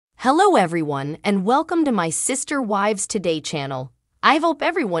Hello everyone and welcome to my Sister Wives Today channel. I hope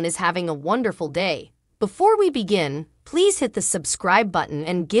everyone is having a wonderful day. Before we begin, please hit the subscribe button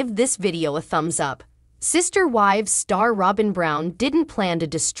and give this video a thumbs up. Sister Wives star Robyn Brown didn't plan to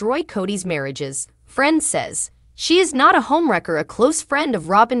destroy Kody's marriages, friend says. She is not a homewrecker. A close friend of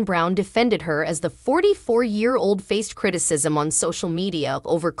Robyn Brown defended her as the 44-year-old faced criticism on social media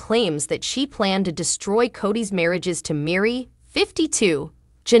over claims that she planned to destroy Kody's marriages to Mary, 52,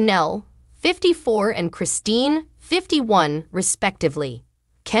 Janelle, 54, and Christine, 51, respectively.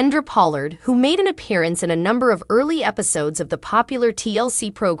 Kendra Pollard, who made an appearance in a number of early episodes of the popular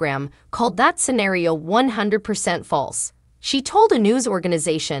TLC program, called that scenario 100% false. She told a news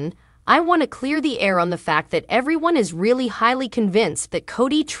organization, "I want to clear the air on the fact that everyone is really highly convinced that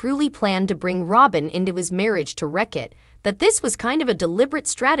Kody truly planned to bring Robyn into his marriage to wreck it, that this was kind of a deliberate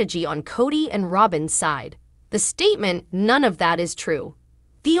strategy on Kody and Robyn's side. The statement, none of that is true.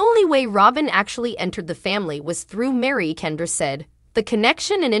 The only way Robyn actually entered the family was through Mary," Kendra said. "The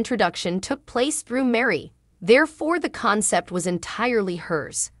connection and introduction took place through Mary. Therefore, the concept was entirely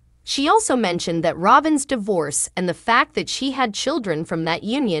hers." She also mentioned that Robyn's divorce and the fact that she had children from that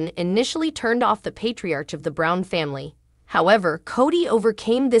union initially turned off the patriarch of the Brown family. However, Kody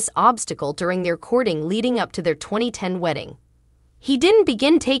overcame this obstacle during their courting leading up to their 2010 wedding. He didn't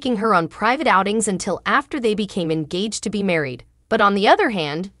begin taking her on private outings until after they became engaged to be married. But on the other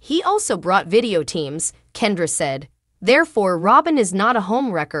hand, he also brought video teams, Kendra said. Therefore, Robyn is not a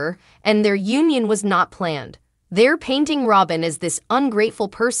homewrecker, and their union was not planned. They're painting Robyn as this ungrateful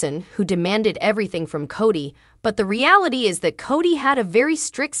person who demanded everything from Kody, but the reality is that Kody had a very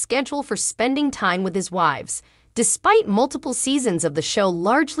strict schedule for spending time with his wives. Despite multiple seasons of the show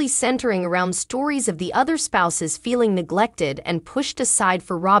largely centering around stories of the other spouses feeling neglected and pushed aside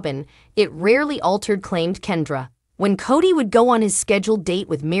for Robyn, it rarely altered, claimed Kendra. When Kody would go on his scheduled date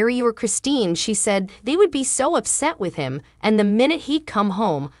with Mary or Christine, she said they would be so upset with him, and the minute he'd come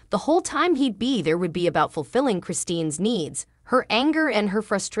home, the whole time he'd be there would be about fulfilling Christine's needs, her anger and her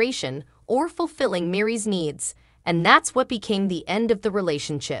frustration, or fulfilling Mary's needs. And that's what became the end of the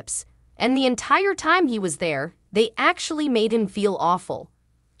relationships. And the entire time he was there, they actually made him feel awful.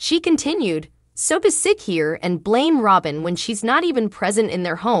 She continued, "So to sit here and blame Robyn when she's not even present in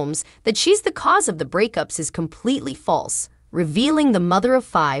their homes, that she's the cause of the breakups, is completely false." Revealing the mother of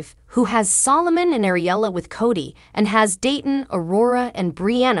 5, who has Solomon and Ariella with Kody and has Dayton, Aurora, and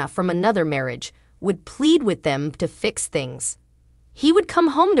Brianna from another marriage, would plead with them to fix things. He would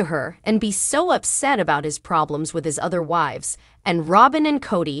come home to her and be so upset about his problems with his other wives, and Robyn and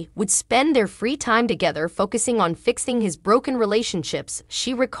Kody would spend their free time together focusing on fixing his broken relationships,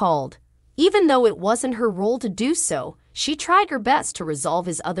 she recalled. Even though it wasn't her role to do so, she tried her best to resolve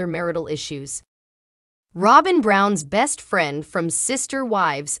his other marital issues. Robyn Brown's best friend from Sister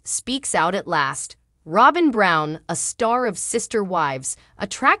Wives speaks out at last. Robyn Brown, a star of Sister Wives,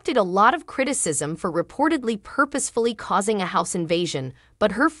 attracted a lot of criticism for reportedly purposefully causing a house invasion,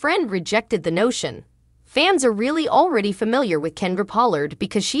 but her friend rejected the notion. Fans are really already familiar with Kendra Pollard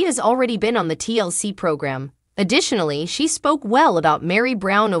because she has already been on the TLC program. Additionally, she spoke well about Mary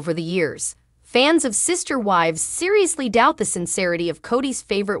Brown over the years. Fans of Sister Wives seriously doubt the sincerity of Kody's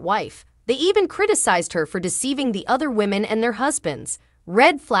favorite wife. They even criticized her for deceiving the other women and their husbands.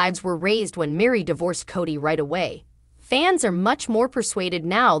 Red flags were raised when Mary divorced Kody right away. Fans are much more persuaded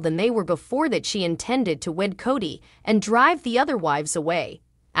now than they were before that she intended to wed Kody and drive the other wives away.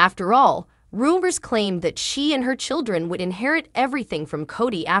 After all, rumors claimed that she and her children would inherit everything from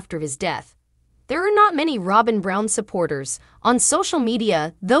Kody after his death. There are not many Robyn Brown supporters. On social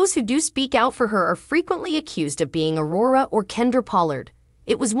media, those who do speak out for her are frequently accused of being Aurora or Kendra Pollard.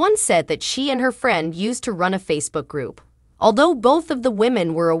 It was once said that she and her friend used to run a Facebook group. Although both of the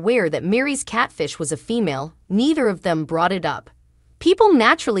women were aware that Mary's catfish was a female, neither of them brought it up. People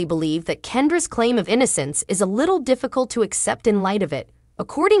naturally believe that Kendra's claim of innocence is a little difficult to accept in light of it.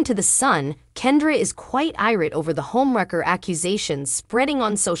 According to The Sun, Kendra is quite irate over the homewrecker accusations spreading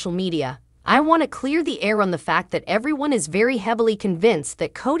on social media. "I want to clear the air on the fact that everyone is very heavily convinced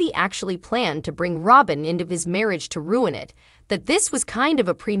that Kody actually planned to bring Robyn into his marriage to ruin it, that this was kind of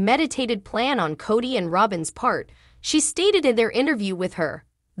a premeditated plan on Kody and Robyn's part," she stated in their interview with her.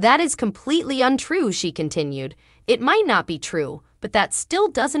 "That is completely untrue," she continued. "It might not be true, but that still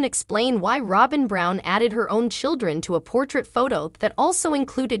doesn't explain why Robyn Brown added her own children to a portrait photo that also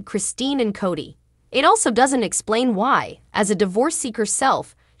included Christine and Kody. It also doesn't explain why, as a divorcee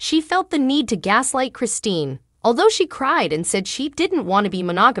herself, she felt the need to gaslight Christine. Although she cried and said she didn't want to be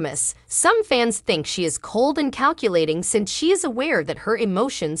monogamous, some fans think she is cold and calculating since she is aware that her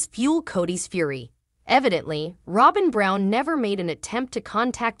emotions fuel Kody's fury. Evidently, Robyn Brown never made an attempt to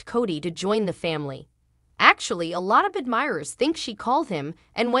contact Kody to join the family. Actually, a lot of admirers think she called him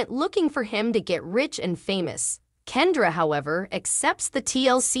and went looking for him to get rich and famous. Kendra, however, accepts the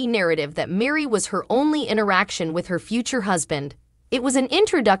TLC narrative that Meri was her only interaction with her future husband. It was an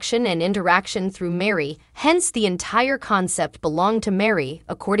introduction and interaction through Meri, hence the entire concept belonged to Meri,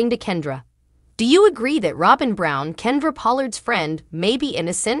 according to Kendra. Do you agree that Robyn Brown, Kendra Pollard's friend, may be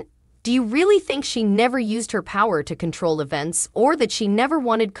innocent? Do you really think she never used her power to control events, or that she never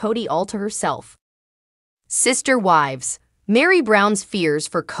wanted Kody all to herself? Sister Wives. Meri Brown's fears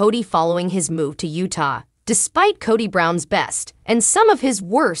for Kody following his move to Utah. Despite Kody Brown's best and some of his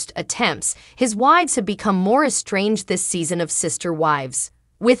worst attempts, his wives have become more estranged this season of Sister Wives.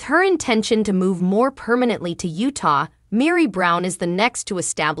 With her intention to move more permanently to Utah, Meri Brown is the next to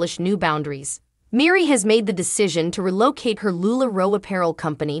establish new boundaries. Meri has made the decision to relocate her LuLaRoe apparel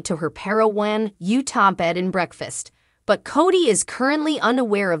company to her Parowan, Utah bed and breakfast, but Kody is currently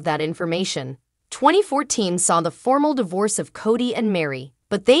unaware of that information. 2014 saw the formal divorce of Kody and Meri,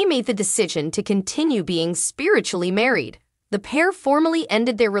 but they made the decision to continue being spiritually married. The pair formally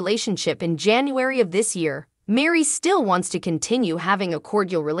ended their relationship in January of this year. Meri still wants to continue having a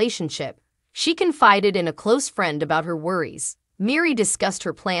cordial relationship. She confided in a close friend about her worries. Meri discussed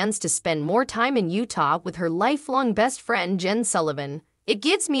her plans to spend more time in Utah with her lifelong best friend Jen Sullivan. "It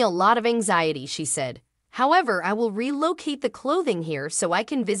gives me a lot of anxiety," she said. "However, I will relocate the clothing here so I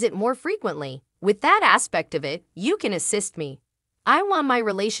can visit more frequently. With that aspect of it, you can assist me. I want my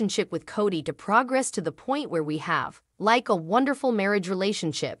relationship with Kody to progress to the point where we have, like, a wonderful marriage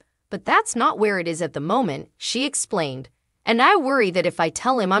relationship, but that's not where it is at the moment," she explained. "And I worry that if I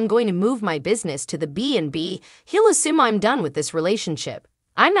tell him I'm going to move my business to the B&B, he'll assume I'm done with this relationship.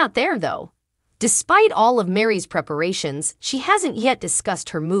 I'm not there, though." Despite all of Meri's preparations, she hasn't yet discussed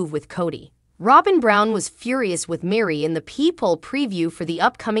her move with Kody. Robyn Brown was furious with Meri in the People preview for the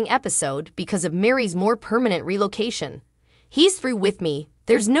upcoming episode because of Meri's more permanent relocation. "He's through with me,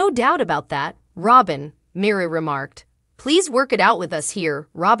 there's no doubt about that, Robyn," Meri remarked. "Please work it out with us here,"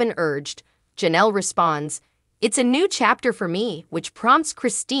 Robyn urged. Janelle responds, "It's a new chapter for me," which prompts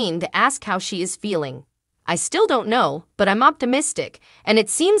Christine to ask how she is feeling. "I still don't know, but I'm optimistic, and it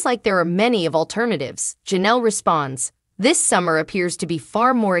seems like there are many of alternatives," Janelle responds. "This summer appears to be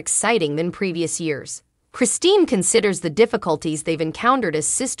far more exciting than previous years." Christine considers the difficulties they've encountered as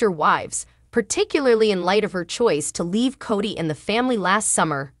sister wives, particularly in light of her choice to leave Kody and the family last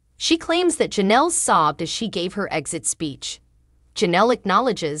summer. She claims that Janelle sobbed as she gave her exit speech. Janelle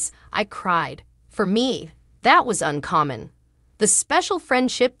acknowledges, "I cried. For me, that was uncommon." The special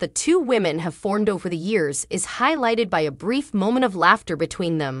friendship the two women have formed over the years is highlighted by a brief moment of laughter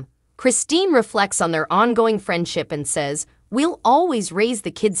between them. Christine reflects on their ongoing friendship and says, "We'll always raise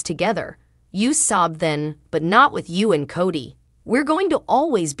the kids together. You sobbed then, but not with you and Kody. We're going to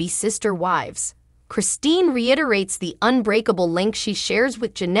always be sister wives." Christine reiterates the unbreakable link she shares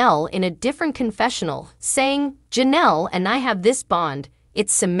with Janelle in a different confessional, saying, "Janelle and I have this bond.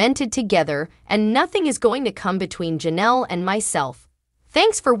 It's cemented together, and nothing is going to come between Janelle and myself."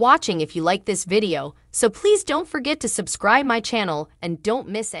 Thanks for watching. If you like this video, so please don't forget to subscribe my channel and don't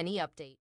miss any update.